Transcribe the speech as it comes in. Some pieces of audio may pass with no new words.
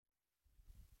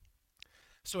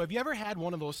So have you ever had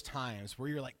one of those times where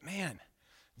you're like, man,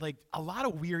 like a lot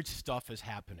of weird stuff is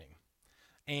happening.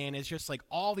 And it's just like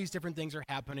all these different things are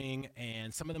happening,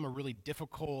 and some of them are really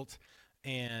difficult,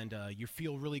 and you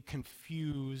feel really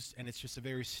confused, and it's just a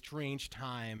very strange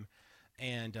time,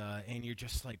 and you're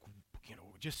just like,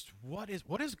 just what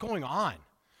is going on?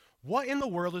 What in the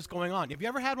world is going on? Have you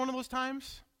ever had one of those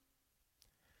times?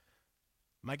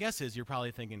 My guess is you're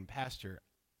probably thinking, Pastor,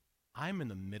 I'm in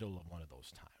the middle of one of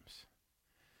those times.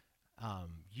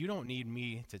 You don't need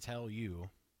me to tell you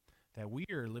that we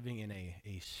are living in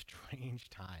a strange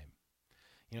time.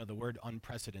 The word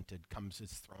unprecedented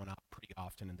is thrown out pretty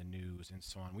often in the news and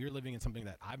so on. We are living in something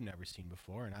that I've never seen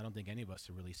before, and I don't think any of us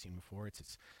have really seen before.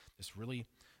 It's this really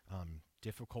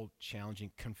difficult,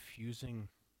 challenging, confusing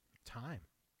time.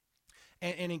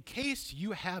 And in case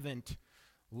you haven't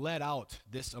let out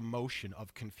this emotion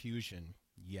of confusion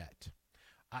yet,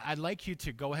 I'd like you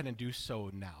to go ahead and do so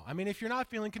now. I mean, if you're not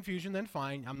feeling confusion, then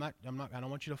fine. I don't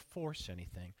want you to force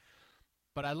anything.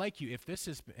 But I'd like you,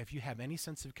 if you have any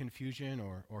sense of confusion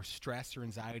or stress or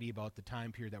anxiety about the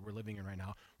time period that we're living in right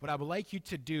now, what I would like you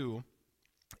to do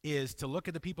is to look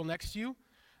at the people next to you,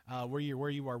 where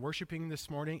you are worshiping this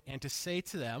morning, and to say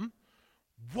to them,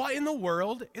 what in the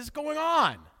world is going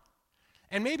on?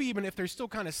 And maybe even if they're still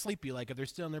kind of sleepy, like if they're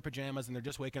still in their pajamas and they're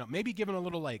just waking up, maybe give them a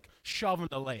little like shove in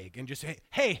the leg and just say,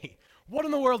 hey, what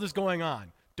in the world is going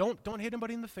on? Don't hit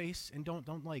anybody in the face, and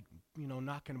don't like,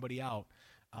 knock anybody out.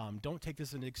 Don't take this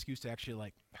as an excuse to actually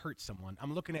like hurt someone.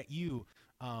 I'm looking at you,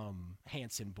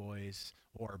 Hanson boys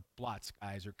or Blotz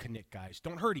guys or Knick guys.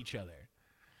 Don't hurt each other.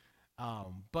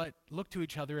 But look to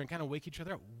each other and kind of wake each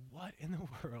other up. What in the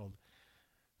world?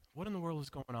 What in the world is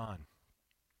going on?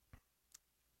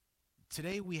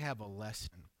 Today we have a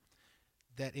lesson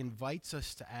that invites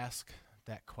us to ask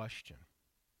that question.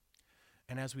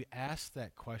 And as we ask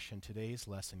that question, today's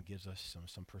lesson gives us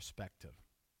some perspective,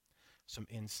 some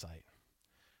insight,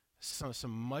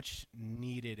 some much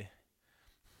needed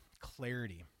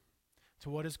clarity to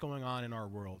what is going on in our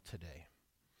world today.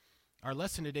 Our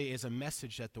lesson today is a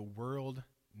message that the world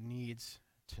needs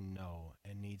to know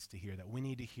and needs to hear, that we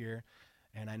need to hear,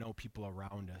 and I know people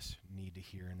around us need to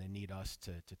hear, and they need us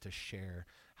to share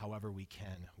however we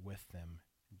can with them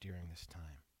during this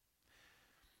time.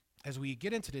 As we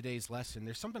get into today's lesson,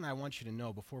 there's something I want you to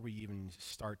know before we even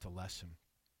start the lesson,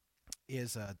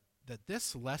 is that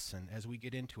this lesson, as we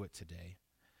get into it today,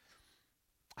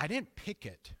 I didn't pick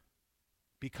it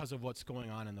because of what's going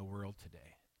on in the world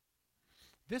today.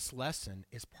 This lesson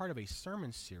is part of a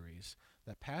sermon series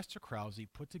that Pastor Krause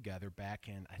put together back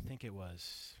in, I think it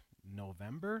was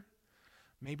November,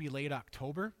 maybe late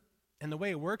October. And the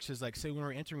way it works is like, say when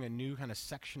we're entering a new kind of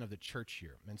section of the church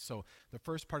year. And so the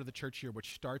first part of the church year,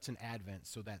 which starts in Advent,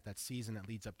 so that season that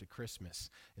leads up to Christmas,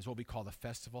 is what we call the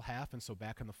festival half. And so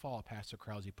back in the fall, Pastor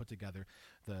Krause put together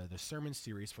the sermon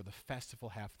series for the festival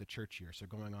half of the church year, so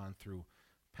going on through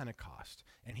Pentecost.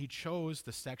 And he chose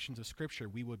the sections of Scripture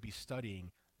we would be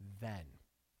studying then.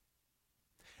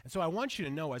 And so I want you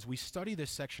to know, as we study this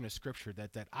section of Scripture,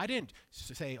 that I didn't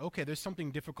say, okay, there's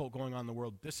something difficult going on in the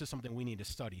world. This is something we need to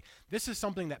study. This is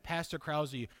something that Pastor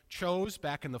Krause chose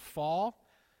back in the fall,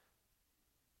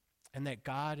 and that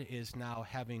God is now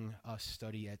having us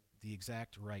study at the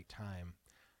exact right time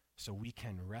so we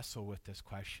can wrestle with this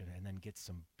question and then get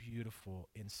some beautiful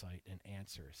insight and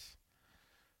answers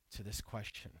to this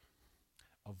question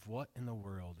of what in the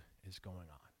world is going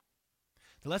on.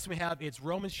 The lesson we have is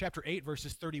Romans chapter 8,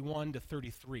 verses 31 to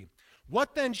 33.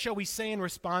 What then shall we say in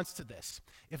response to this?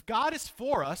 If God is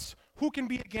for us, who can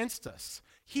be against us?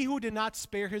 He who did not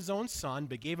spare his own son,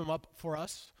 but gave him up for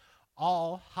us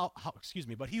all,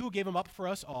 but he who gave him up for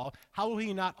us all, how will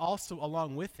he not also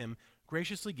along with him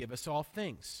graciously give us all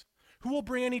things? Who will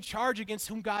bring any charge against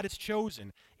whom God has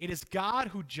chosen? It is God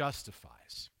who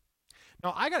justifies.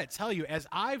 Now, I got to tell you, as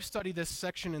I've studied this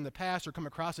section in the past or come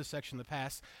across this section in the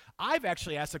past, I've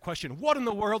actually asked the question, what in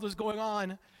the world is going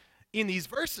on in these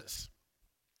verses?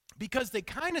 Because they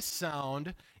kind of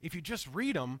sound, if you just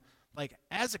read them, like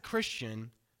as a Christian,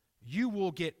 you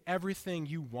will get everything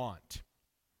you want.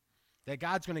 That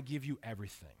God's going to give you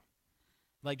everything.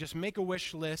 Like just make a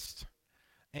wish list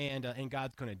and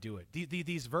God's going to do it.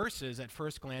 These verses at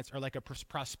first glance are like a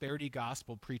prosperity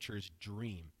gospel preacher's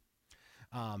dream.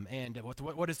 And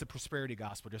what is the prosperity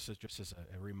gospel? Just as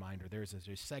a reminder, there's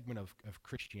a segment of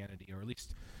Christianity, or at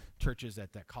least churches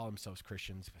that call themselves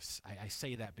Christians. I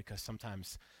say that because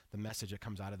sometimes the message that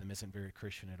comes out of them isn't very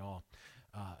Christian at all.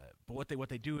 But what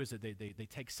they do is that they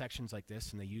take sections like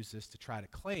this and they use this to try to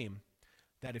claim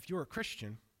that if you're a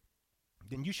Christian,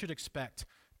 then you should expect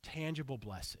tangible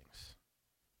blessings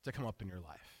to come up in your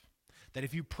life. that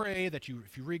if you pray, if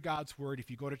you read God's word, if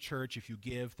you go to church, if you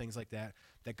give, things like that,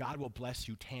 that God will bless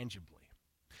you tangibly.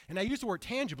 And I use the word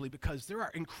tangibly because there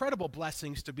are incredible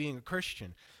blessings to being a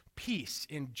Christian. Peace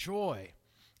and joy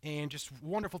and just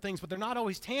wonderful things, but they're not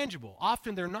always tangible.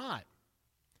 Often they're not.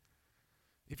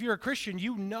 If you're a Christian,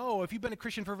 you know, if you've been a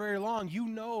Christian for very long, you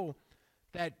know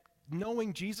that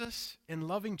knowing Jesus and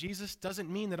loving Jesus doesn't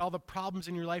mean that all the problems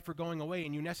in your life are going away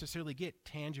and you necessarily get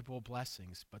tangible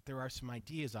blessings. But there are some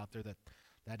ideas out there that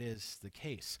that is the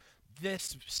case.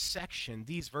 This section,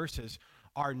 these verses,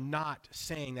 are not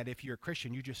saying that if you're a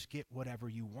Christian, you just get whatever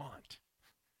you want.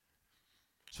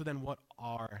 So then what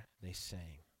are they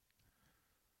saying?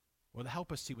 Well, to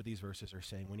help us see what these verses are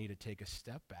saying, we need to take a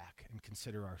step back and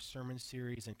consider our sermon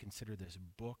series and consider this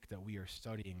book that we are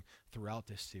studying throughout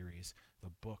this series, the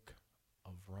book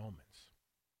of Romans.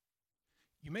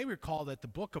 You may recall that the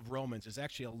book of Romans is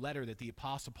actually a letter that the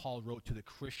Apostle Paul wrote to the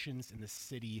Christians in the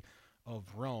city of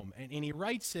Rome. And he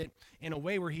writes it in a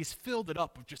way where he's filled it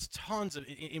up with just tons of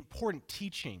important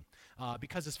teaching.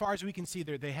 Because as far as we can see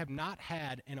there, they have not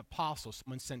had an apostle,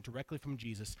 someone sent directly from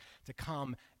Jesus, to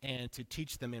come and to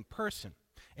teach them in person.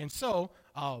 And so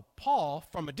Paul,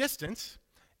 from a distance,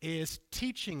 is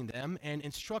teaching them and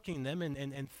instructing them,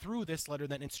 and through this letter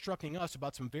then instructing us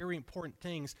about some very important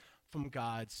things from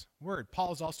God's word.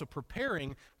 Paul is also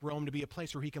preparing Rome to be a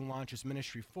place where he can launch his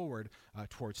ministry forward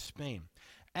towards Spain.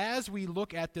 As we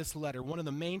look at this letter, one of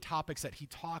the main topics that he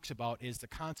talks about is the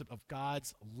concept of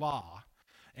God's law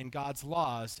and God's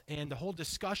laws, and the whole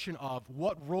discussion of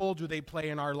what role do they play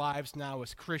in our lives now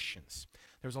as Christians.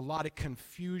 There's a lot of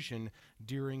confusion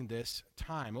during this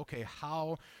time. Okay,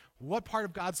 what part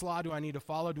of God's law do I need to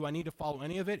follow? Do I need to follow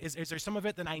any of it? Is there some of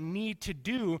it that I need to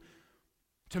do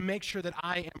to make sure that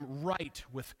I am right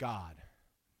with God,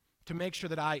 to make sure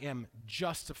that I am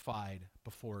justified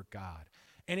before God?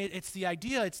 And it's the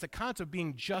idea, it's the concept of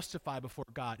being justified before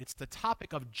God. It's the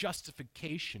topic of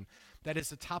justification that is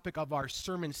the topic of our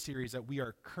sermon series that we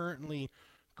are currently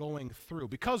going through.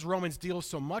 Because Romans deals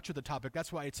so much with the topic,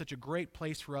 that's why it's such a great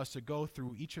place for us to go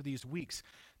through each of these weeks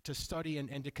to study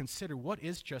and to consider what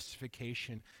is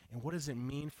justification and what does it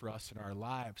mean for us in our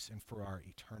lives and for our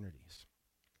eternities.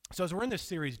 So as we're in this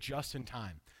series just in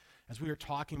time, as we are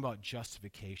talking about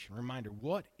justification, reminder,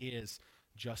 what is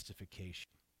justification?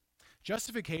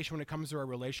 Justification, when it comes to our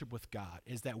relationship with God,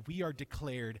 is that we are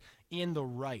declared in the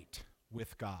right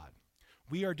with God.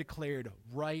 We are declared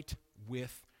right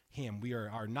with Him. We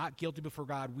are not guilty before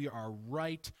God. We are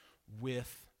right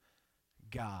with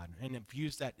God. And if you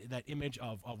use that image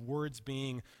of words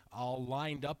being all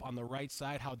lined up on the right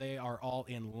side, how they are all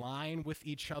in line with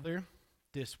each other,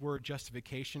 this word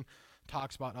justification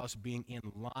talks about us being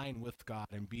in line with God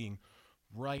and being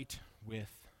right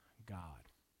with God.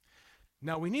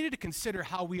 Now, we needed to consider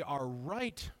how we are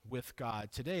right with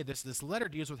God today. This letter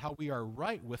deals with how we are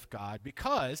right with God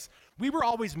because we were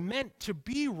always meant to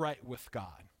be right with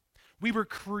God. We were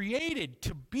created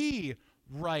to be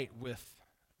right with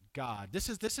God. This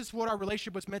is what our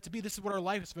relationship was meant to be. This is what our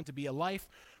life is meant to be, a life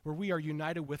where we are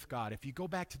united with God. If you go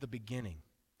back to the beginning,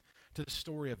 to the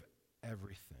story of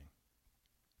everything,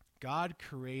 God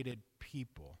created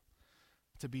people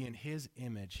to be in His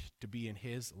image, to be in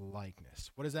His likeness.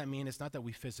 What does that mean? It's not that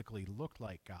we physically looked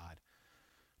like God,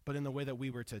 but in the way that we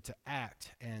were to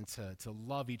act and to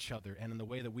love each other, and in the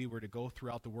way that we were to go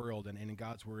throughout the world and in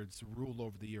God's words, rule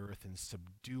over the earth and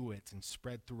subdue it and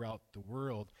spread throughout the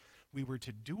world. We were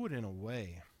to do it in a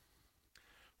way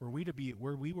where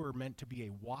we were meant to be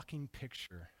a walking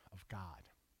picture of God.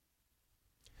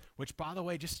 Which, by the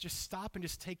way, just stop and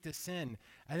just take this in.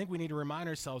 I think we need to remind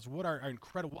ourselves what are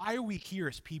incredible. Why are we here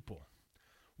as people?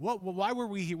 Why were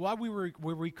we here? Why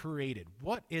were we created?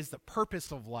 What is the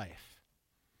purpose of life?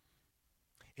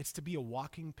 It's to be a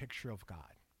walking picture of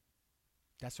God.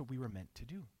 That's what we were meant to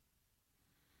do.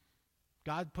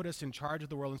 God put us in charge of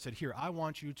the world and said, here, I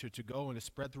want you to go and to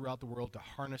spread throughout the world, to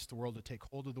harness the world, to take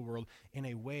hold of the world in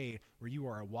a way where you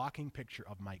are a walking picture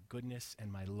of my goodness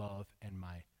and my love and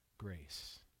my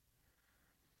grace.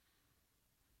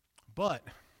 But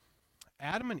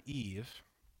Adam and Eve,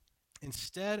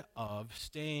 instead of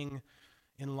staying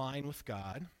in line with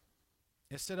God,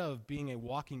 instead of being a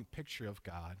walking picture of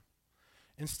God,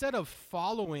 instead of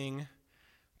following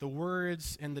the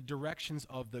words and the directions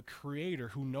of the Creator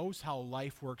who knows how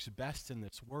life works best in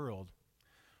this world,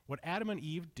 what Adam and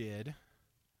Eve did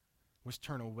was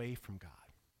turn away from God.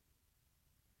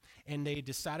 And they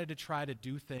decided to try to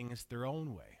do things their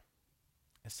own way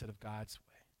instead of God's way.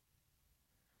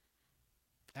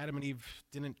 Adam and Eve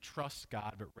didn't trust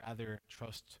God, but rather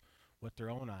trust what their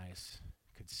own eyes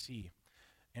could see.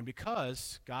 And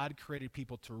because God created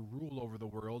people to rule over the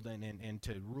world and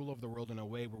to rule over the world in a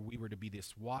way where we were to be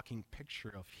this walking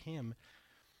picture of him,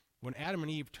 when Adam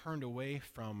and Eve turned away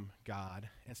from God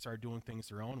and started doing things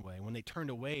their own way, when they turned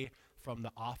away from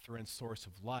the author and source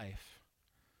of life,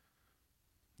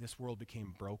 this world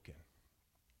became broken.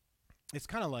 It's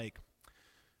kind of like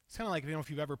if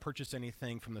you've ever purchased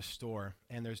anything from the store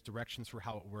and there's directions for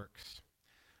how it works.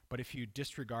 But if you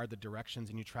disregard the directions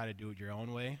and you try to do it your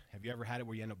own way, have you ever had it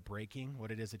where you end up breaking what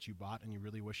it is that you bought and you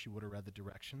really wish you would have read the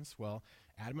directions? Well,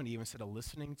 Adam and Eve, instead of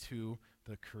listening to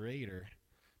the Creator,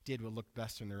 did what looked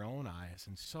best in their own eyes,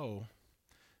 and so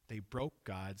they broke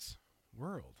God's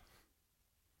world.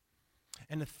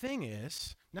 And the thing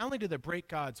is, not only did they break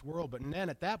God's world, but then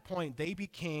at that point they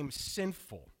became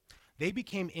sinful. They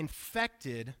became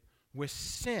infected with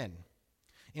sin.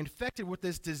 Infected with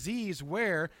this disease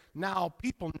where now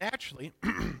people naturally,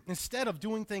 instead of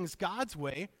doing things God's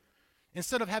way,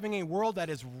 instead of having a world that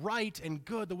is right and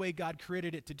good the way God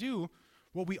created it to do,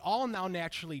 what we all now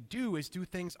naturally do is do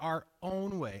things our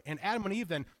own way. And Adam and Eve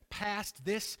then passed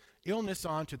this illness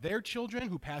on to their children,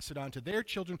 who passed it on to their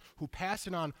children, who passed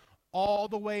it on all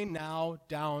the way now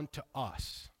down to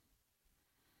us.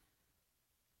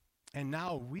 And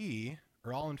now we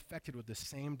are all infected with the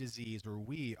same disease, where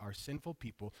we are sinful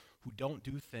people who don't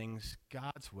do things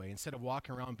God's way. Instead of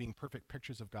walking around being perfect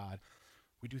pictures of God,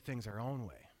 we do things our own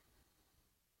way.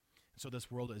 So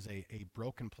this world is a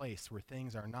broken place where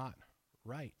things are not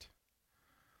right,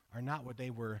 are not what they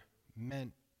were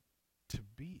meant to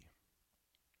be.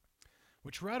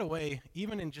 Which right away,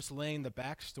 even in just laying the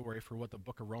backstory for what the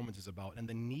book of Romans is about and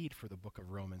the need for the book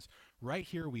of Romans, right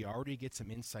here we already get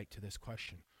some insight to this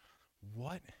question.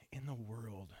 What in the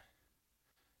world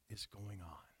is going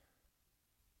on?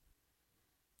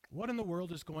 What in the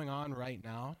world is going on right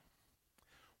now?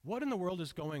 What in the world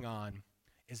is going on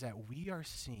is that we are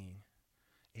seeing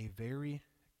a very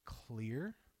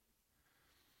clear,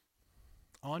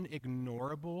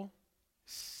 unignorable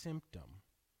symptom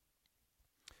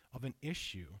of an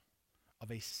issue,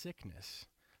 of a sickness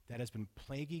that has been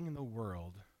plaguing the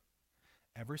world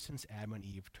ever since Adam and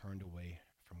Eve turned away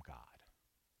from God.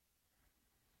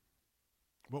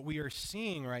 What we are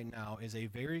seeing right now is a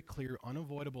very clear,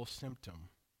 unavoidable symptom,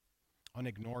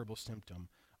 unignorable symptom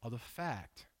of the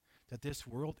fact that this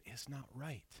world is not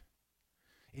right.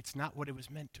 It's not what it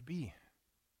was meant to be.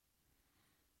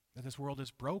 That this world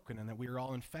is broken and that we are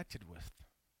all infected with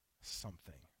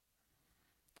something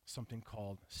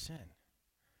called sin.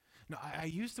 Now, I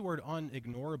use the word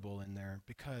unignorable in there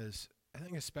because I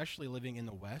think especially living in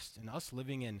the West and us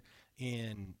living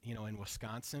in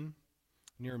Wisconsin,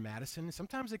 near Madison,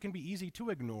 sometimes it can be easy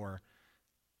to ignore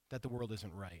that the world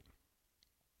isn't right.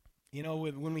 You know,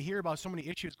 when we hear about so many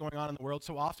issues going on in the world,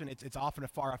 so often it's often a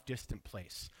far-off, distant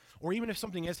place. Or even if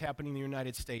something is happening in the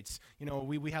United States, you know,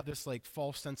 we have this like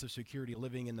false sense of security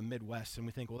living in the Midwest, and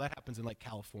we think, well, that happens in like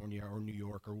California or New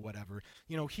York or whatever.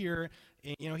 Here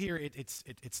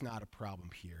it's not a problem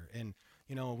here. And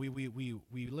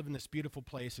we live in this beautiful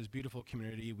place, this beautiful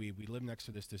community. We live next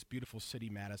to this beautiful city,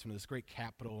 Madison, this great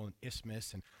capital and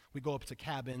isthmus, and we go up to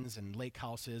cabins and lake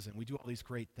houses, and we do all these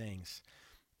great things.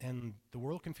 And the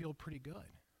world can feel pretty good.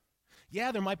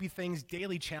 Yeah, there might be things,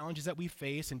 daily challenges that we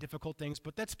face and difficult things,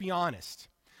 but let's be honest.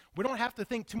 We don't have to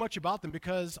think too much about them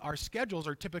because our schedules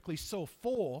are typically so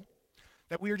full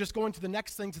that we are just going to the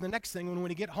next thing, and when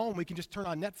we get home, we can just turn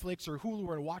on Netflix or Hulu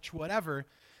or watch whatever,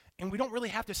 and we don't really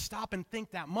have to stop and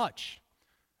think that much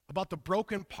about the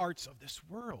broken parts of this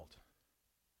world.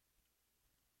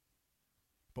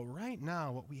 But right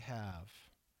now, what we have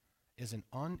is an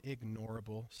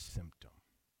unignorable symptom.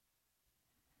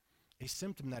 A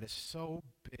symptom that is so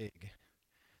big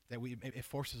that it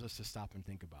forces us to stop and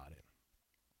think about it.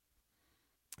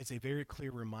 It's a very clear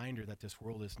reminder that this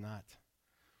world is not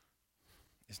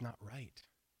right.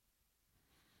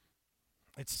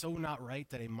 It's so not right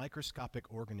that a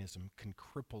microscopic organism can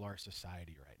cripple our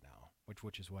society right now,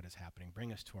 which is what is happening,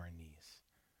 bring us to our knees.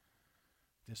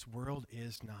 This world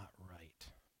is not right.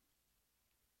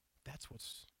 That's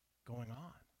what's going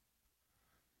on.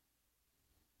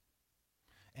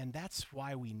 And that's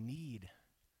why we need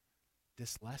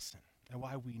this lesson and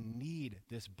why we need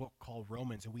this book called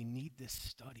Romans, and we need this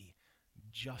study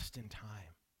just in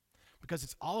time. Because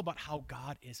it's all about how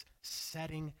God is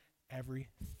setting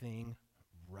everything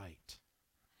right.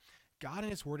 God in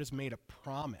his word has made a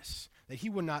promise that he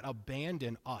would not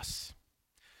abandon us.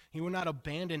 He would not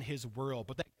abandon his world,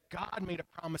 but that God made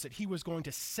a promise that he was going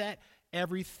to set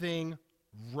everything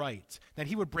right. That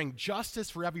he would bring justice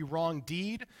for every wrong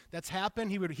deed that's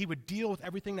happened. He would deal with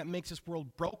everything that makes this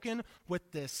world broken,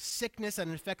 with this sickness that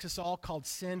infects us all called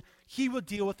sin. He would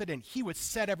deal with it, and he would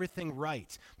set everything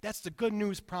right. That's the good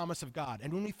news promise of God.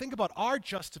 And when we think about our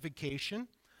justification,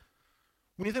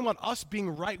 when you think about us being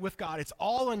right with God, it's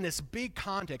all in this big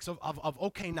context of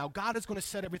okay, now God is going to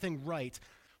set everything right.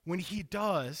 When he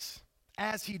does,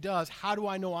 as he does, how do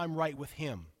I know I'm right with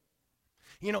him?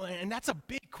 You know, and that's a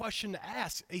big question to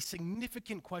ask, a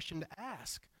significant question to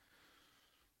ask.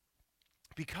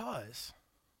 Because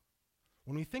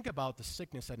when we think about the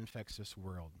sickness that infects this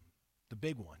world, the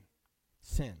big one,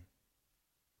 sin,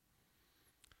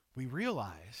 we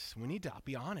realize, we need to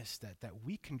be honest, that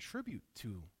we contribute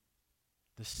to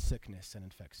the sickness that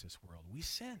infects this world. We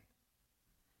sin.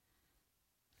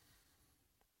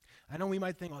 I know we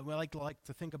might think, we like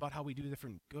to think about how we do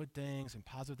different good things and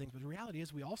positive things, but the reality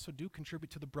is we also do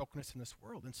contribute to the brokenness in this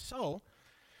world. And so,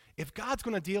 if God's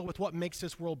going to deal with what makes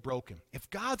this world broken, if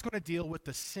God's going to deal with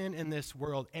the sin in this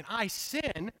world, and I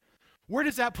sin, where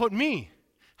does that put me?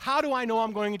 How do I know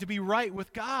I'm going to be right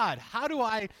with God?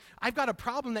 I've got a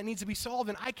problem that needs to be solved,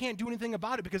 and I can't do anything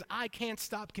about it because I can't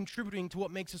stop contributing to what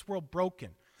makes this world broken.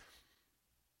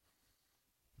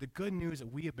 The good news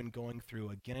that we have been going through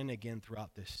again and again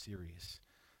throughout this series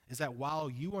is that while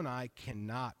you and I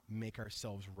cannot make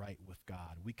ourselves right with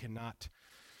God, we cannot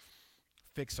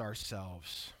fix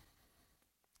ourselves,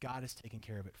 God is taking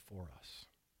care of it for us.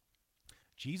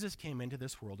 Jesus came into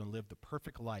this world and lived the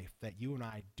perfect life that you and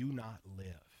I do not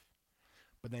live,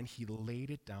 but then he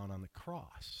laid it down on the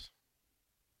cross.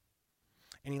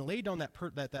 And he laid down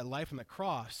that life on the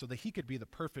cross so that he could be the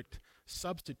perfect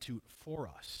substitute for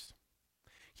us.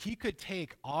 He could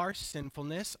take our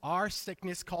sinfulness, our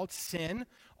sickness called sin,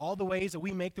 all the ways that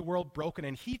we make the world broken,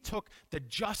 and he took the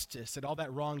justice that all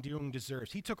that wrongdoing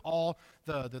deserves. He took all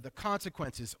the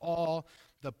consequences, all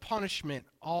the punishment,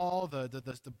 all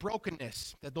the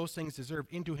brokenness that those things deserve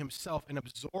into himself and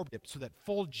absorbed it so that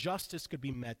full justice could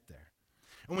be met there.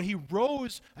 And when he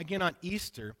rose again on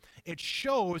Easter, it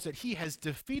shows that he has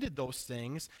defeated those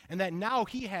things and that now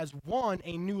he has won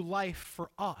a new life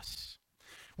for us.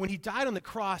 When he died on the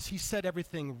cross, he set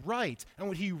everything right. And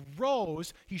when he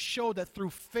rose, he showed that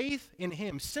through faith in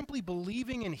him, simply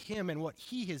believing in him and what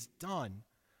he has done,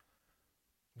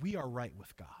 we are right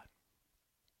with God.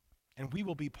 And we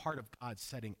will be part of God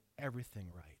setting everything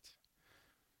right.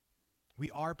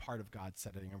 We are part of God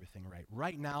setting everything right.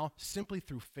 Right now, simply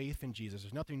through faith in Jesus.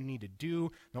 There's nothing you need to do,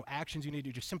 no actions you need to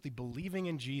do, just simply believing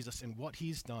in Jesus and what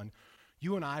he's done.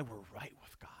 You and I were right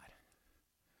with God.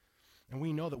 And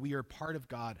we know that we are part of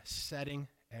God setting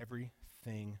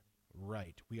everything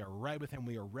right. We are right with him.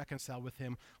 We are reconciled with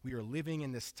him. We are living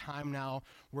in this time now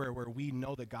where we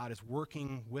know that God is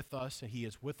working with us, and he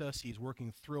is with us. He's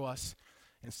working through us.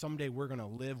 And someday we're going to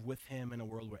live with him in a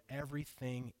world where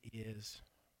everything is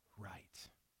right.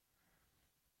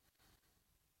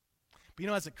 But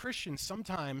as a Christian,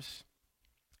 sometimes,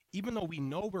 even though we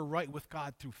know we're right with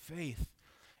God through faith,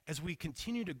 as we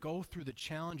continue to go through the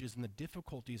challenges and the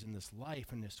difficulties in this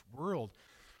life, in this world,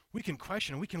 we can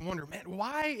question, we can wonder, man, am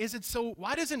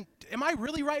I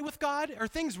really right with God? Are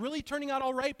things really turning out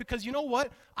all right? Because you know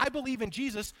what? I believe in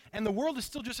Jesus, and the world is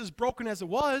still just as broken as it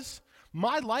was.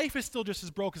 My life is still just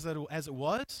as broken as it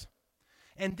was.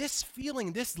 And this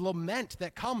feeling, this lament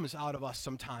that comes out of us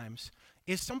sometimes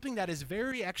is something that is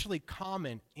very actually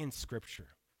common in Scripture.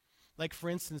 Like,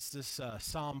 for instance, this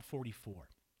Psalm 44.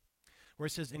 Where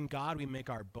it says, in God we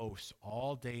make our boast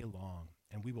all day long,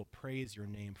 and we will praise your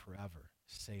name forever.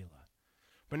 Selah.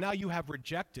 But now you have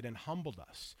rejected and humbled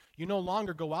us. You no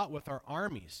longer go out with our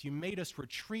armies. You made us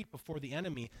retreat before the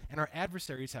enemy, and our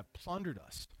adversaries have plundered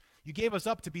us. You gave us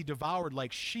up to be devoured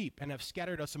like sheep and have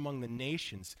scattered us among the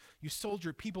nations. You sold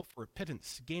your people for a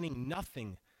pittance, gaining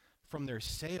nothing from their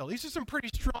sale. These are some pretty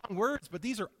strong words, but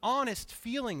these are honest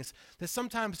feelings that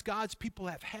sometimes God's people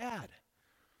have had.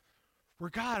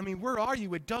 God, where are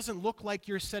you? It doesn't look like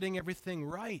you're setting everything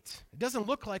right. It doesn't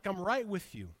look like I'm right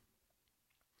with you.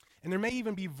 And there may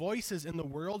even be voices in the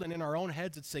world and in our own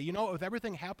heads that say, with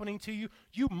everything happening to you,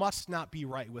 you must not be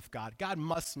right with God. God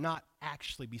must not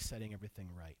actually be setting everything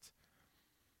right.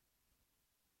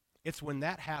 It's when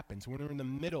that happens, when we're in the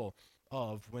middle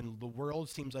of, when the world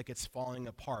seems like it's falling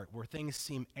apart, where things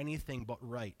seem anything but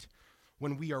right,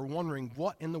 when we are wondering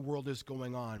what in the world is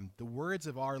going on, the words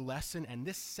of our lesson and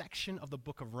this section of the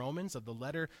book of Romans, of the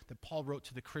letter that Paul wrote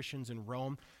to the Christians in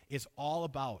Rome, is all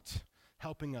about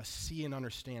helping us see and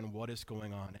understand what is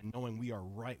going on and knowing we are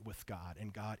right with God,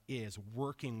 and God is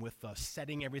working with us,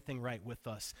 setting everything right with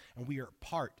us, and we are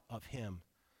part of him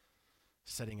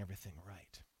setting everything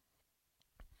right.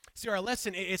 See, our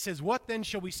lesson, it says, what then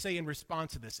shall we say in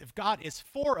response to this? If God is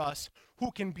for us,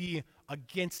 who can be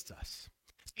against us?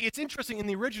 See, it's interesting, in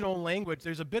the original language,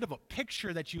 there's a bit of a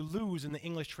picture that you lose in the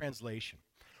English translation.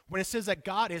 When it says that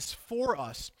God is for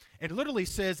us, it literally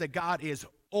says that God is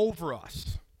over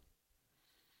us.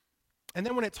 And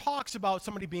then when it talks about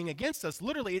somebody being against us,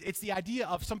 literally it's the idea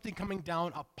of something coming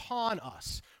down upon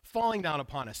us, falling down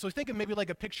upon us. So think of maybe like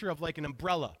a picture of like an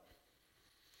umbrella.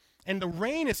 And the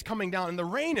rain is coming down, and the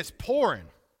rain is pouring.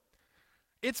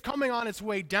 It's coming on its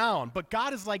way down, but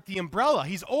God is like the umbrella.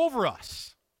 He's over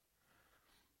us.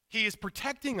 He is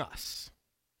protecting us.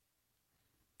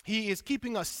 He is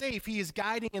keeping us safe. He is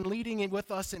guiding and leading it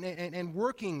with us and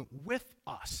working with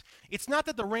us. It's not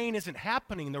that the rain isn't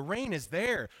happening. The rain is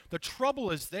there. The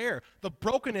trouble is there. The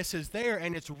brokenness is there,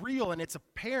 and it's real and it's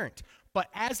apparent. But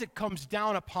as it comes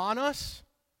down upon us,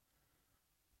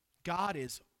 God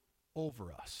is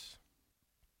over us,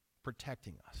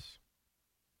 protecting us.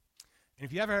 And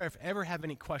if you ever have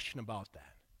any question about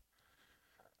that,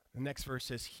 the next verse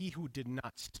says, he who did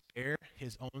not spare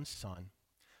his own son,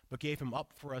 but gave him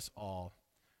up for us all,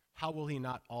 how will he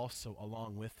not also,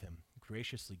 along with him,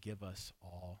 graciously give us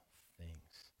all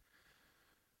things?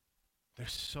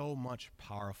 There's so much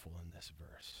powerful in this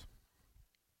verse.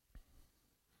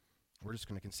 We're just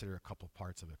going to consider a couple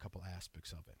parts of it, a couple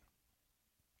aspects of it.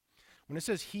 When it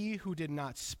says, he who did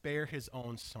not spare his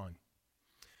own son,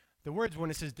 the words when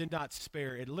it says did not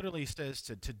spare, it literally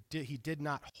says he did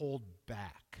not hold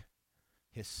back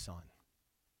his son.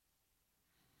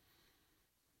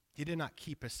 He did not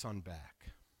keep his son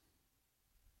back.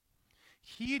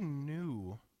 He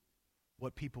knew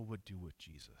what people would do with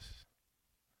Jesus.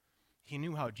 He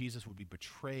knew how Jesus would be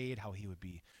betrayed, how he would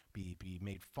be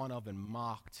made fun of and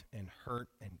mocked and hurt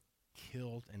and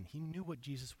killed, and he knew what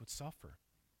Jesus would suffer.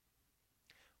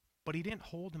 But he didn't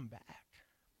hold him back.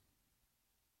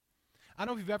 I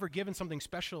don't know if you've ever given something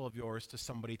special of yours to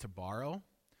somebody to borrow,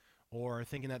 or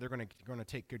thinking that they're going to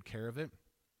take good care of it,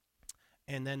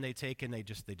 and then they take and they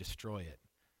destroy it.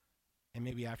 And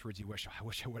maybe afterwards you wish I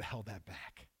would have held that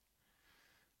back.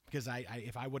 Because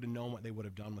if I would have known what they would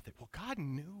have done with it. Well, God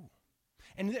knew.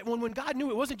 And when God knew,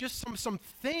 it wasn't just some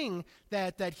thing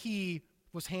that he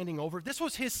was handing over. This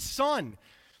was his son,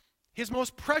 his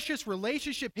most precious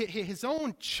relationship, his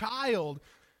own child.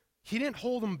 He didn't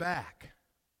hold him back,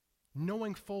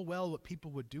 knowing full well what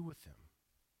people would do with him.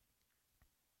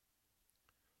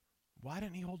 Why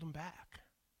didn't he hold him back?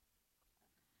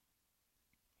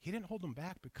 He didn't hold him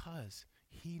back because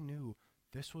he knew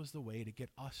this was the way to get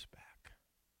us back.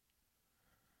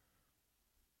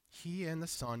 He and the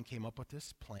Son came up with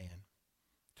this plan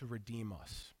to redeem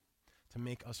us, to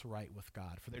make us right with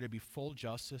God, for there to be full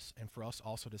justice, and for us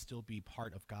also to still be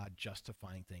part of God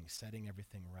justifying things, setting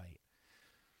everything right.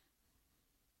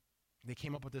 They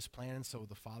came up with this plan, and so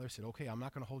the Father said, okay, I'm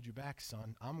not going to hold you back,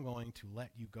 Son. I'm going to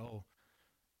let you go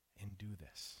and do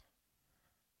this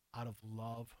out of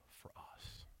love for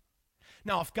us.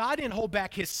 Now, if God didn't hold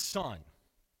back his son,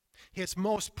 his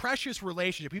most precious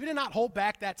relationship, he did not hold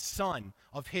back that son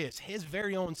of his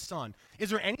very own son, is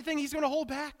there anything he's going to hold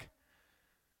back?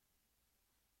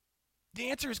 The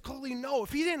answer is clearly no.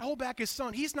 If he didn't hold back his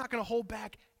son, he's not going to hold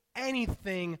back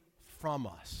anything from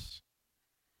us.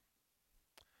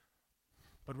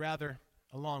 But rather,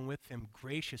 along with him,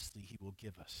 graciously he will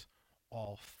give us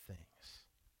all things.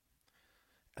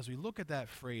 As we look at that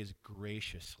phrase,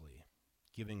 graciously,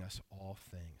 giving us all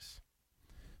things,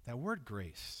 that word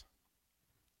grace,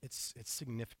 it's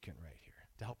significant right here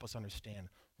to help us understand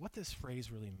what this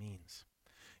phrase really means.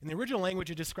 In the original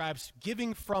language, it describes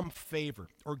giving from favor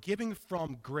or giving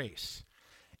from grace.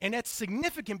 And that's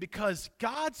significant because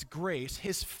God's grace,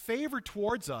 his favor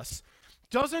towards us,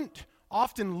 doesn't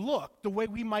often look the way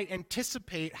we might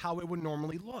anticipate how it would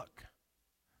normally look.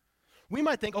 We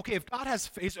might think, okay, if God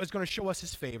is going to show us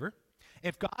his favor,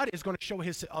 if God is going to show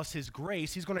us his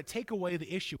grace, he's going to take away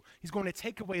the issue. He's going to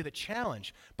take away the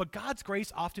challenge. But God's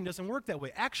grace often doesn't work that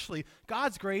way. Actually,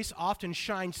 God's grace often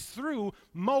shines through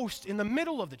most in the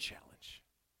middle of the challenge.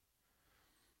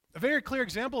 A very clear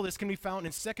example of this can be found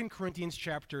in 2 Corinthians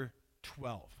chapter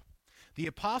 12. The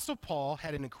Apostle Paul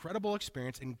had an incredible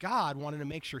experience, and God wanted to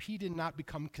make sure he did not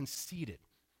become conceited.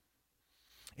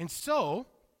 And so,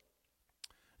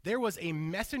 there was a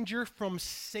messenger from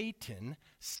Satan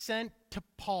sent to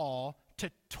Paul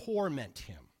to torment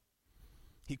him.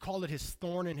 He called it his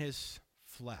thorn in his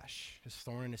flesh, his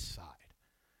thorn in his side.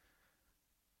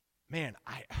 Man,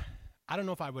 I don't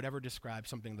know if I would ever describe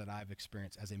something that I've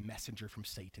experienced as a messenger from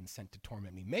Satan sent to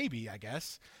torment me. Maybe, I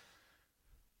guess.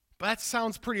 But that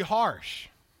sounds pretty harsh.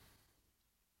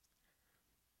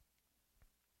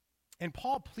 And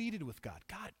Paul pleaded with God,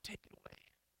 God, take it away.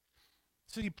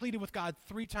 So he pleaded with God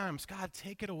 3 times, God,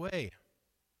 take it away.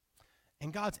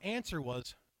 And God's answer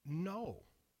was, no.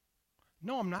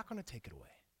 No, I'm not going to take it away.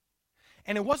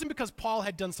 And it wasn't because Paul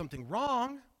had done something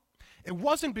wrong. It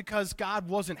wasn't because God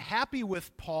wasn't happy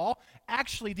with Paul.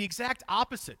 Actually, the exact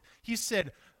opposite. He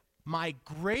said, my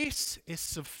grace is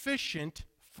sufficient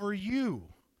for you.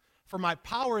 For my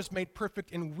power is made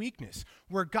perfect in weakness.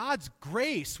 Where God's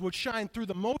grace would shine through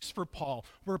the most for Paul,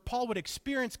 where Paul would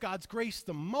experience God's grace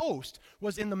the most,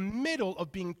 was in the middle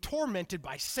of being tormented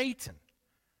by Satan.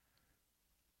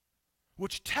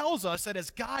 Which tells us that as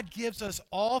God gives us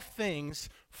all things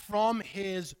from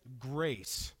his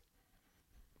grace,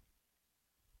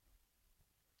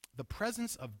 the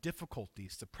presence of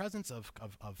difficulties, the presence of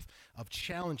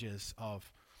challenges,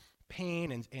 of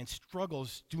pain and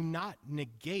struggles do not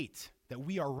negate that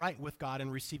we are right with God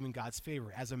and receiving God's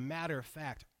favor. As a matter of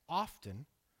fact, often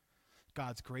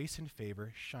God's grace and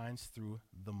favor shines through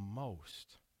the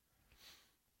most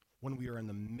when we are in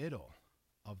the middle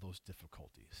of those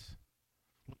difficulties,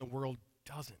 when the world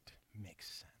doesn't make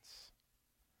sense.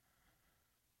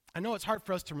 I know it's hard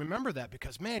for us to remember that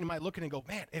because, man, you might look at it and go,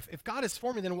 man, if God is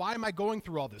for me, then why am I going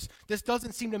through all this? This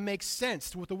doesn't seem to make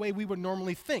sense with the way we would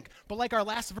normally think. But like our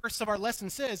last verse of our lesson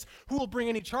says, who will bring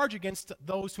any charge against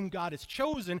those whom God has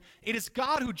chosen? It is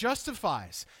God who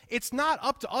justifies. It's not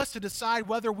up to us to decide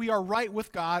whether we are right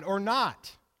with God or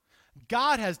not.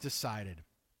 God has decided.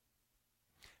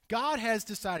 God has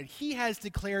decided. He has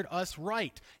declared us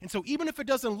right. And so even if it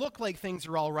doesn't look like things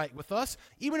are all right with us,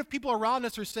 even if people around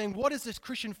us are saying, what is this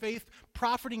Christian faith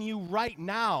profiting you right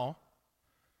now?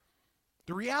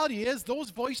 The reality is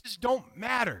those voices don't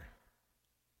matter.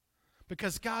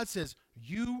 Because God says,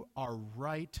 you are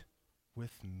right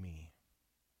with me.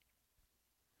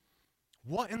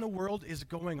 What in the world is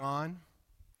going on?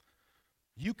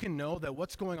 You can know that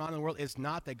what's going on in the world is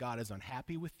not that God is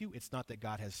unhappy with you. It's not that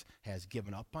God has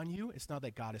given up on you. It's not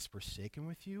that God has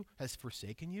forsaken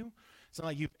you. It's not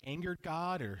like you've angered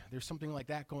God or there's something like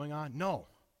that going on. No.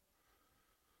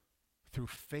 Through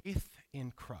faith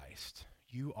in Christ,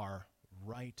 you are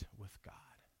right with God.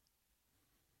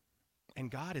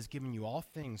 And God is giving you all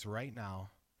things right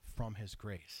now from his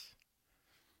grace.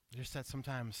 Just that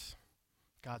sometimes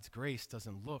God's grace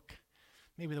doesn't look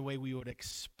maybe the way we would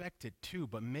expect it to,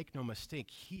 but make no mistake,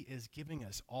 he is giving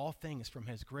us all things from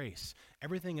his grace.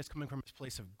 Everything is coming from his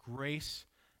place of grace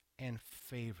and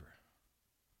favor.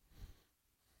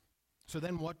 So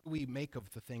then what do we make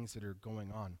of the things that are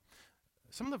going on?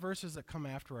 Some of the verses that come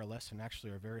after our lesson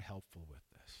actually are very helpful with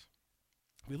this.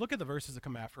 If we look at the verses that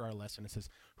come after our lesson, it says,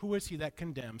 who is he that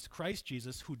condemns? Christ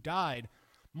Jesus, who died,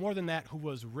 more than that, who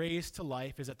was raised to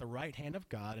life, is at the right hand of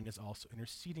God and is also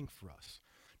interceding for us.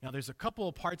 Now, there's a couple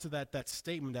of parts of that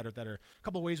statement that are a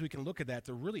couple of ways we can look at that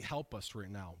to really help us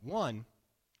right now. One,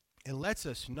 it lets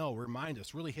us know, remind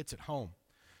us, really hits it home,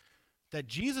 that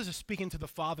Jesus is speaking to the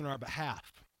Father on our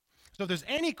behalf. So if there's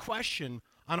any question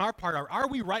on our part, are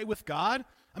we right with God?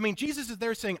 I mean, Jesus is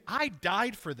there saying, I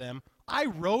died for them, I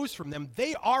rose from them,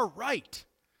 they are right.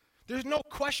 There's no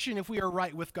question if we are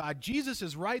right with God. Jesus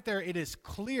is right there, it is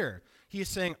clear. He is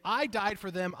saying, I died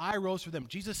for them, I rose for them.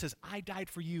 Jesus says, I died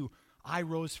for you, I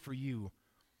rose for you.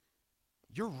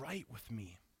 You're right with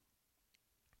me.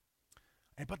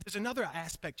 But there's another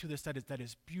aspect to this that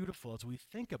is beautiful as we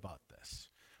think about this.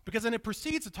 Because then it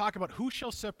proceeds to talk about who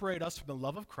shall separate us from the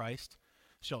love of Christ.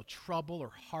 Shall trouble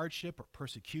or hardship or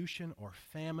persecution or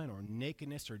famine or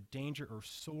nakedness or danger or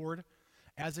sword?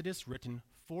 As it is written,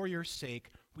 for your sake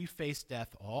we face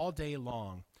death all day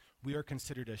long. We are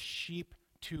considered as sheep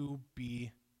to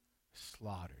be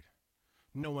slaughtered.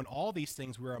 Knowing all these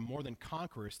things, we are more than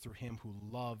conquerors through him who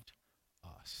loved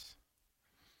us.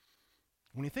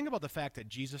 When you think about the fact that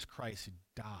Jesus Christ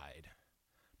died,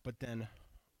 but then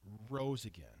rose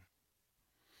again,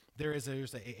 there's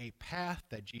a path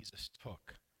that Jesus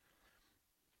took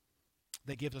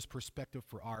that gives us perspective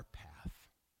for our path.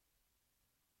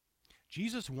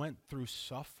 Jesus went through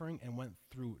suffering and went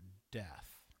through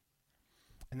death,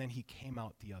 and then he came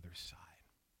out the other side.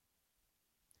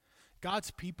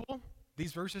 God's people,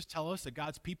 these verses tell us that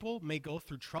God's people may go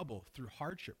through trouble, through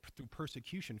hardship, through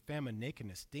persecution, famine,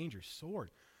 nakedness, danger,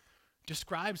 sword.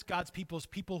 Describes God's people as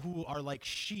people who are like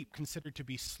sheep considered to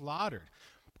be slaughtered.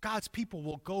 God's people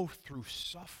will go through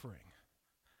suffering.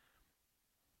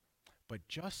 But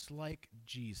just like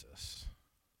Jesus,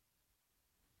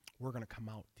 we're going to come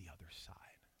out the other side.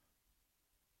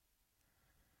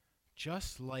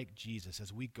 Just like Jesus,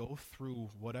 as we go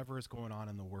through whatever is going on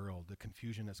in the world, the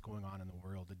confusion that's going on in the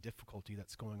world, the difficulty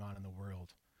that's going on in the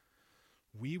world,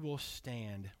 we will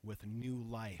stand with new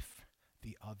life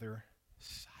the other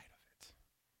side of it.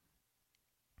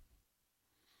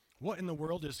 What in the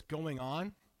world is going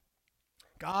on?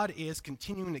 God is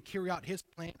continuing to carry out his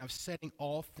plan of setting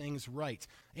all things right.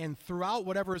 And throughout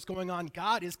whatever is going on,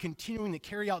 God is continuing to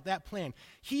carry out that plan.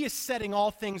 He is setting all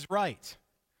things right.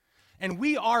 And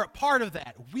we are a part of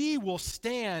that. We will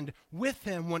stand with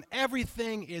him when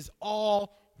everything is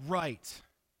all right.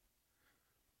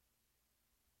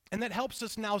 And that helps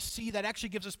us now see, that actually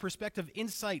gives us perspective,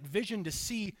 insight, vision to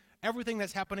see everything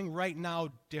that's happening right now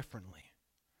differently.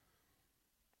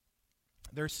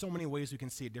 There's so many ways we can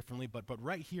see it differently, but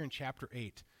right here in chapter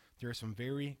 8, there are some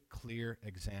very clear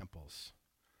examples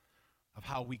of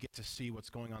how we get to see what's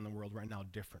going on in the world right now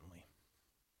differently.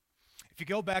 If you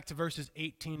go back to verses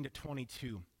 18 to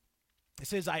 22, it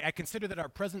says, I consider that our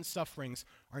present sufferings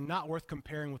are not worth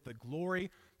comparing with the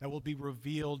glory that will be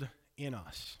revealed in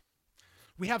us.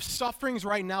 We have sufferings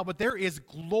right now, but there is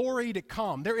glory to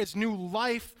come. There is new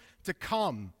life to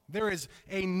come. There is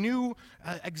a new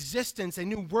existence, a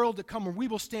new world to come where we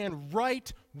will stand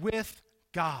right with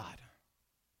God.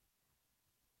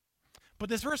 But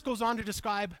this verse goes on to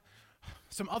describe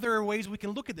some other ways we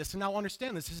can look at this and now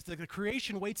understand this. This is that the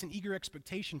creation waits in eager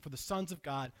expectation for the sons of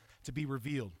God to be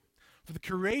revealed. For the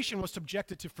creation was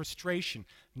subjected to frustration,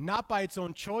 not by its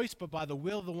own choice, but by the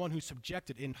will of the one who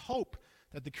subjected, in hope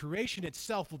that the creation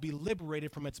itself will be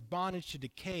liberated from its bondage to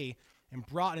decay and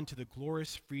brought into the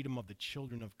glorious freedom of the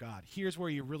children of God. Here's where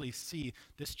you really see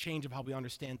this change of how we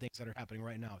understand things that are happening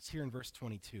right now. It's here in verse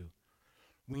 22.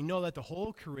 We know that the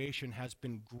whole creation has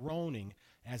been groaning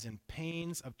as in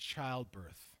pains of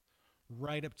childbirth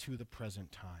right up to the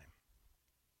present time.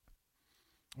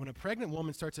 When a pregnant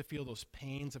woman starts to feel those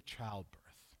pains of childbirth,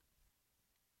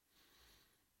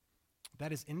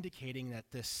 that is indicating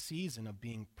that this season of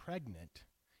being pregnant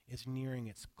is nearing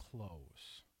its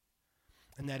close,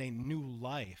 and that a new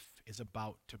life is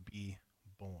about to be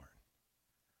born.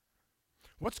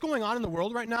 What's going on in the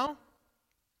world right now?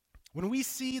 When we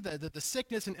see the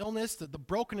sickness and illness, the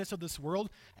brokenness of this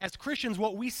world, as Christians,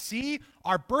 what we see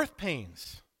are birth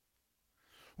pains.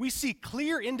 We see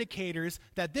clear indicators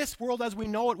that this world as we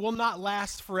know it will not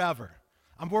last forever.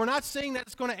 We're not saying that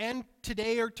it's going to end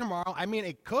today or tomorrow. I mean,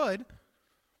 it could.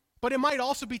 But it might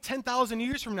also be 10,000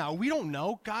 years from now. We don't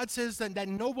know. God says that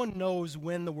no one knows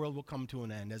when the world will come to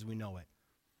an end as we know it.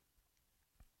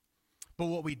 But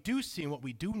what we do see and what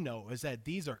we do know is that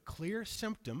these are clear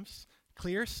symptoms,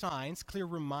 clear signs, clear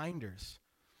reminders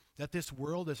that this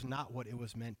world is not what it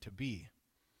was meant to be.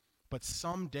 But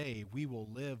someday we will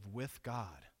live with God,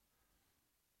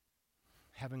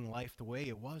 having life the way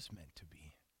it was meant to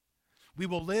be. We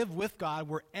will live with God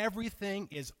where everything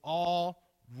is all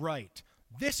right.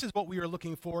 This is what we are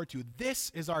looking forward to. This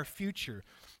is our future.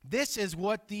 This is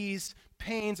what these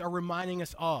pains are reminding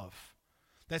us of.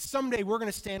 That someday we're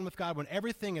going to stand with God when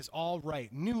everything is all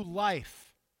right. New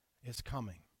life is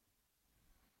coming.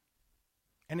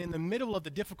 And in the middle of the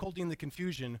difficulty and the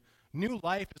confusion, new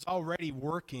life is already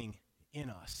working in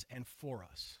us and for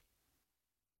us.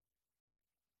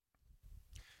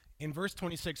 In verse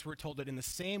 26, we're told that in the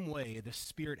same way, the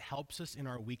Spirit helps us in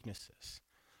our weaknesses.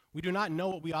 We do not know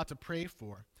what we ought to pray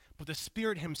for, but the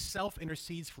Spirit himself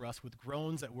intercedes for us with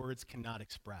groans that words cannot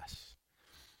express.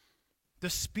 The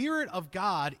Spirit of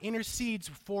God intercedes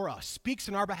for us, speaks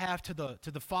in our behalf to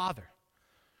the Father.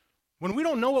 When we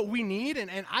don't know what we need,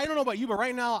 and I don't know about you, but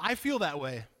right now I feel that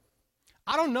way.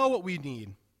 I don't know what we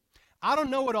need. I don't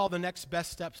know what all the next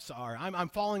best steps are. I'm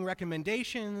following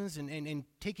recommendations and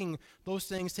taking those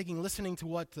things, listening to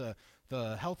what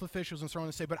the health officials and so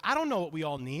on say, but I don't know what we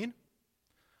all need.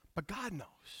 But God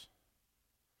knows.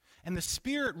 And the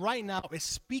Spirit right now is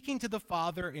speaking to the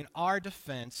Father in our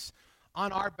defense,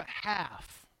 on our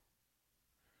behalf,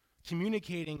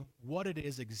 communicating what it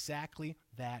is exactly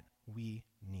that we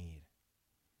need.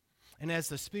 And as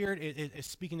the Spirit is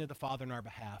speaking to the Father in our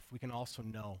behalf, we can also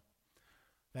know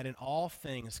that in all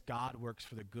things God works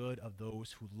for the good of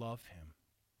those who love him,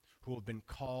 who have been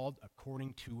called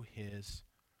according to his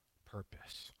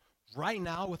purpose. Right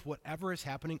now, with whatever is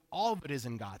happening, all of it is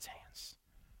in God's hands.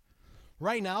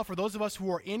 Right now, for those of us who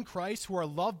are in Christ, who are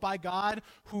loved by God,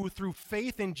 who through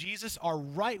faith in Jesus are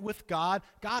right with God,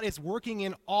 God is working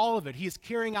in all of it. He is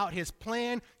carrying out his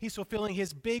plan. He's fulfilling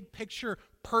his big picture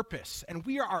purpose. And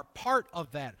we are part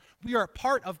of that. We are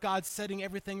part of God setting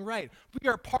everything right. We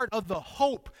are part of the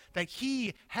hope that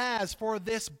he has for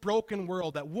this broken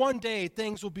world, that one day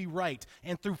things will be right.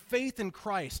 And through faith in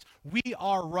Christ, we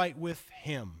are right with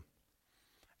him.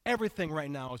 Everything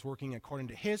right now is working according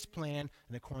to his plan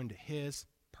and according to his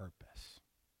purpose.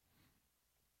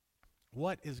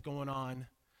 What is going on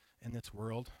in this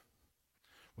world?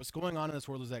 What's going on in this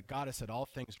world is that God has set all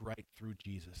things right through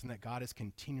Jesus, and that God is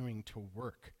continuing to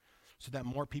work so that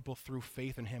more people through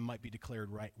faith in him might be declared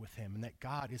right with him, and that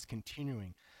God is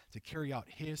continuing to carry out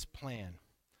his plan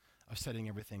of setting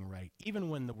everything right, even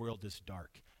when the world is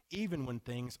dark, even when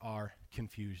things are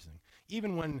confusing,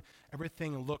 even when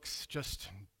everything looks just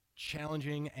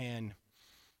challenging and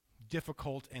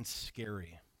difficult and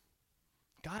scary.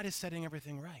 God is setting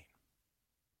everything right.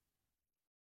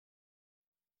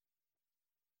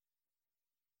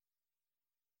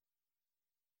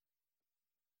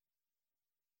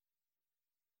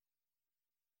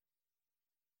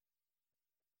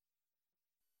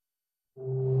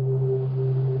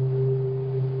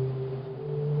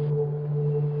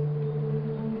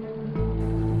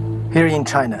 Here in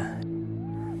China,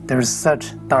 there is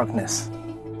such darkness.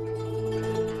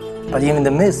 But even in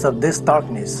the midst of this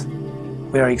darkness,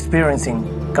 we are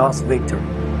experiencing God's victory.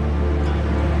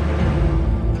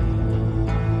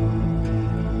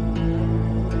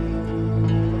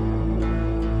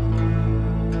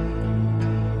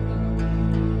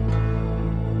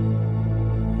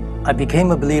 I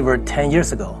became a believer 10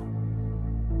 years ago.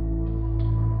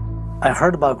 I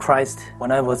heard about Christ when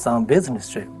I was on a business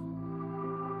trip.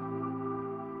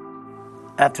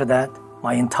 After that,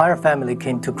 my entire family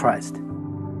came to Christ.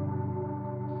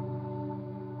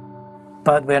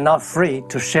 But we are not free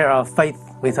to share our faith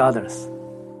with others.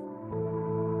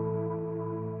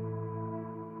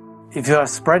 If you are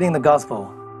spreading the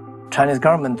gospel, Chinese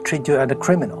government treat you as a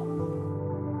criminal.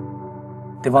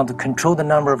 They want to control the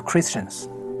number of Christians.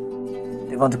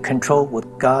 They want to control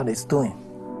what God is doing.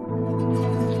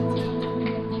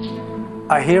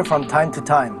 I hear from time to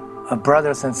time of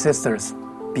brothers and sisters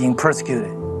being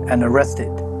persecuted and arrested.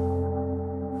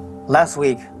 Last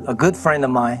week, a good friend of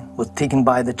mine was taken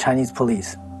by the Chinese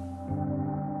police.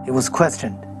 He was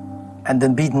questioned and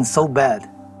then beaten so bad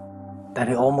that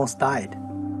he almost died.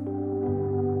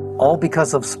 All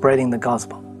because of spreading the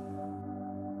gospel.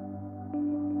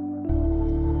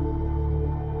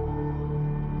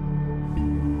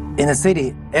 In the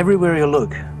city, everywhere you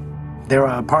look, there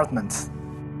are apartments.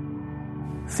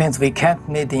 Since we can't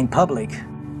meet in public,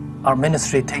 our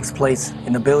ministry takes place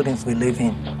in the buildings we live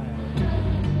in.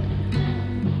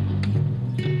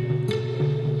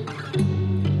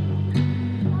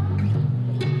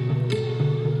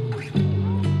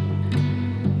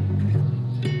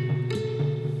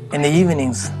 In the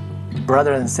evenings,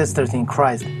 brothers and sisters in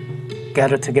Christ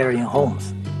gather together in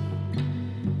homes.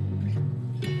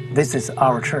 This is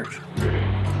our church.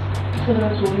 这个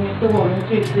主你是我们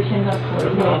最知心的朋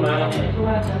友。主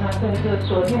啊，神啊，在这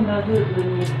昨天的日子，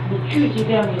你聚集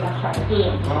掉你的孩子。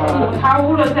他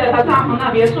无论在他帐篷那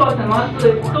边做什么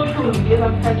事，都求你给他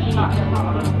开启大的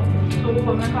道路。主，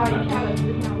我们把以下的指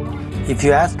向。If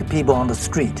you ask people on the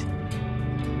street,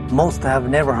 most have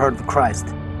never heard of Christ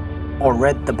or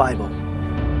read the Bible.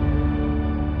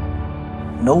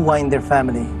 No one in their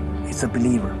family is a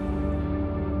believer.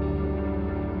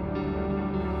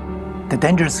 The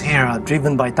dangers here are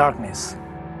driven by darkness,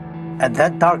 and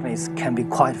that darkness can be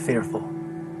quite fearful,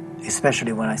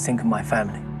 especially when I think of my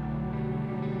family.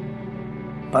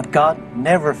 But God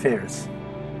never fears,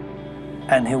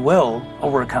 and He will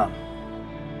overcome.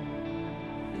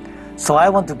 So I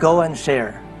want to go and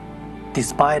share,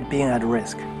 despite being at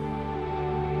risk.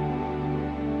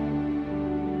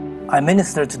 I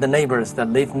minister to the neighbors that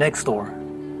live next door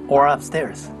or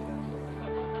upstairs.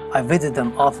 I visit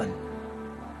them often.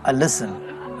 I listen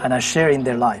and I share in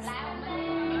their life.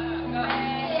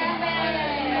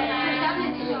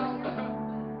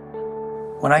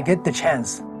 When I get the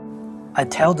chance, I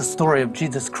tell the story of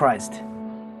Jesus Christ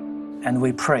and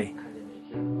we pray.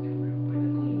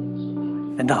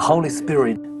 And the Holy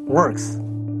Spirit works.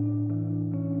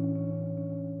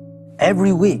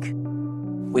 Every week,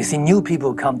 we see new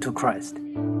people come to Christ.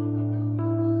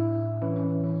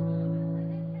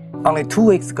 Only 2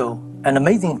 weeks ago, an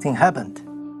amazing thing happened.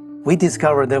 We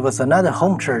discovered there was another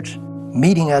home church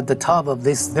meeting at the top of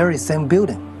this very same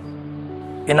building.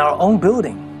 In our own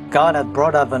building, God had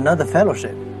brought up another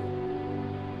fellowship.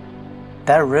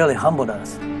 That really humbled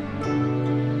us.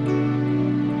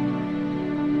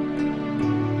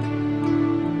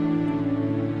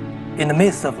 In the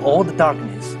midst of all the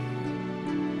darkness,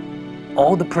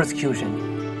 all the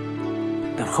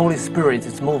persecution, the Holy Spirit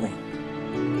is moving.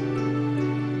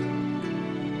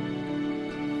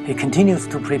 He continues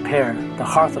to prepare the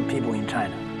hearts of people in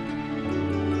China.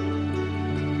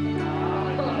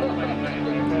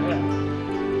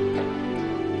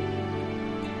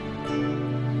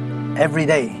 Every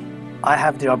day, I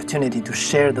have the opportunity to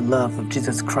share the love of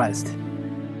Jesus Christ,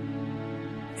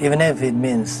 even if it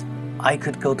means I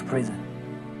could go to prison.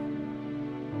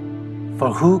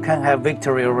 For who can have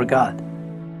victory over God?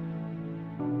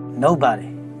 Nobody,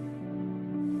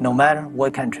 no matter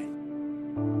what country.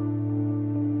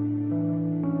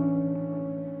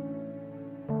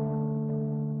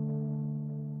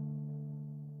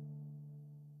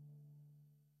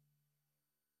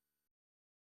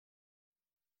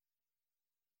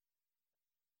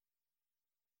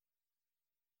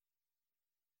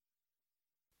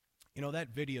 You know, that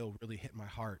video really hit my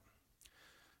heart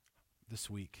this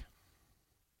week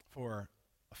for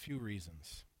a few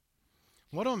reasons.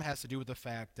 One of them has to do with the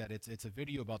fact that it's a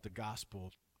video about the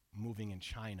gospel moving in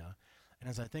China. And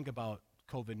as I think about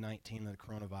COVID-19 and the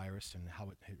coronavirus and how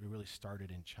it really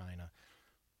started in China,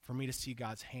 for me to see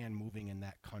God's hand moving in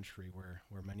that country where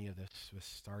many of this was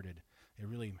started, it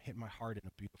really hit my heart in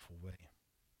a beautiful way.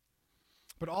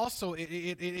 But also,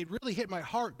 it really hit my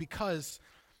heart because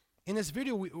in this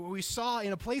video, we saw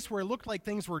in a place where it looked like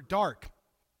things were dark,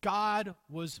 God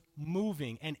was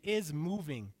moving and is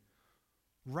moving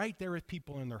right there with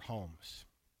people in their homes.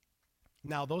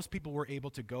 Now, those people were able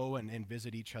to go and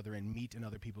visit each other and meet in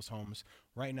other people's homes.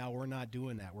 Right now, we're not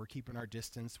doing that. We're keeping our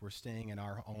distance. We're staying in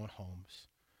our own homes.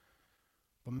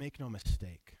 But make no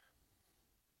mistake,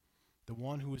 the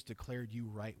one who has declared you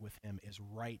right with him is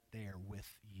right there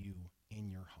with you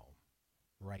in your home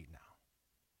right now.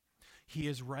 He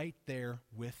is right there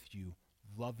with you,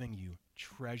 loving you,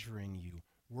 treasuring you,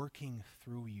 working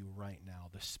through you right now.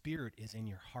 The Spirit is in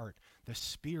your heart. The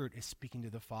Spirit is speaking to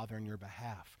the Father on your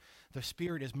behalf. The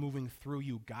Spirit is moving through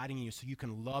you, guiding you so you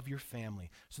can love your family,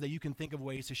 so that you can think of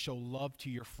ways to show love to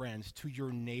your friends, to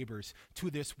your neighbors, to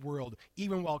this world,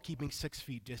 even while keeping 6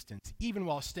 feet distance, even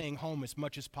while staying home as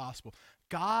much as possible.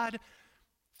 God,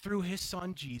 through his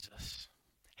Son Jesus,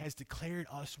 has declared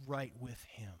us right with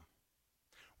him.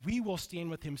 We will stand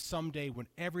with him someday when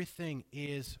everything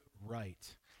is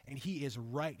right. And he is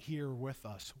right here with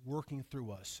us, working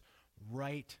through us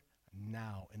right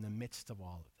now in the midst of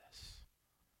all of this.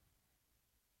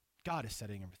 God is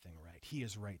setting everything right. He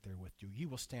is right there with you. You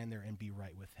will stand there and be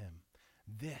right with him.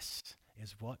 This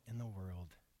is what in the world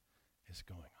is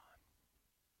going on.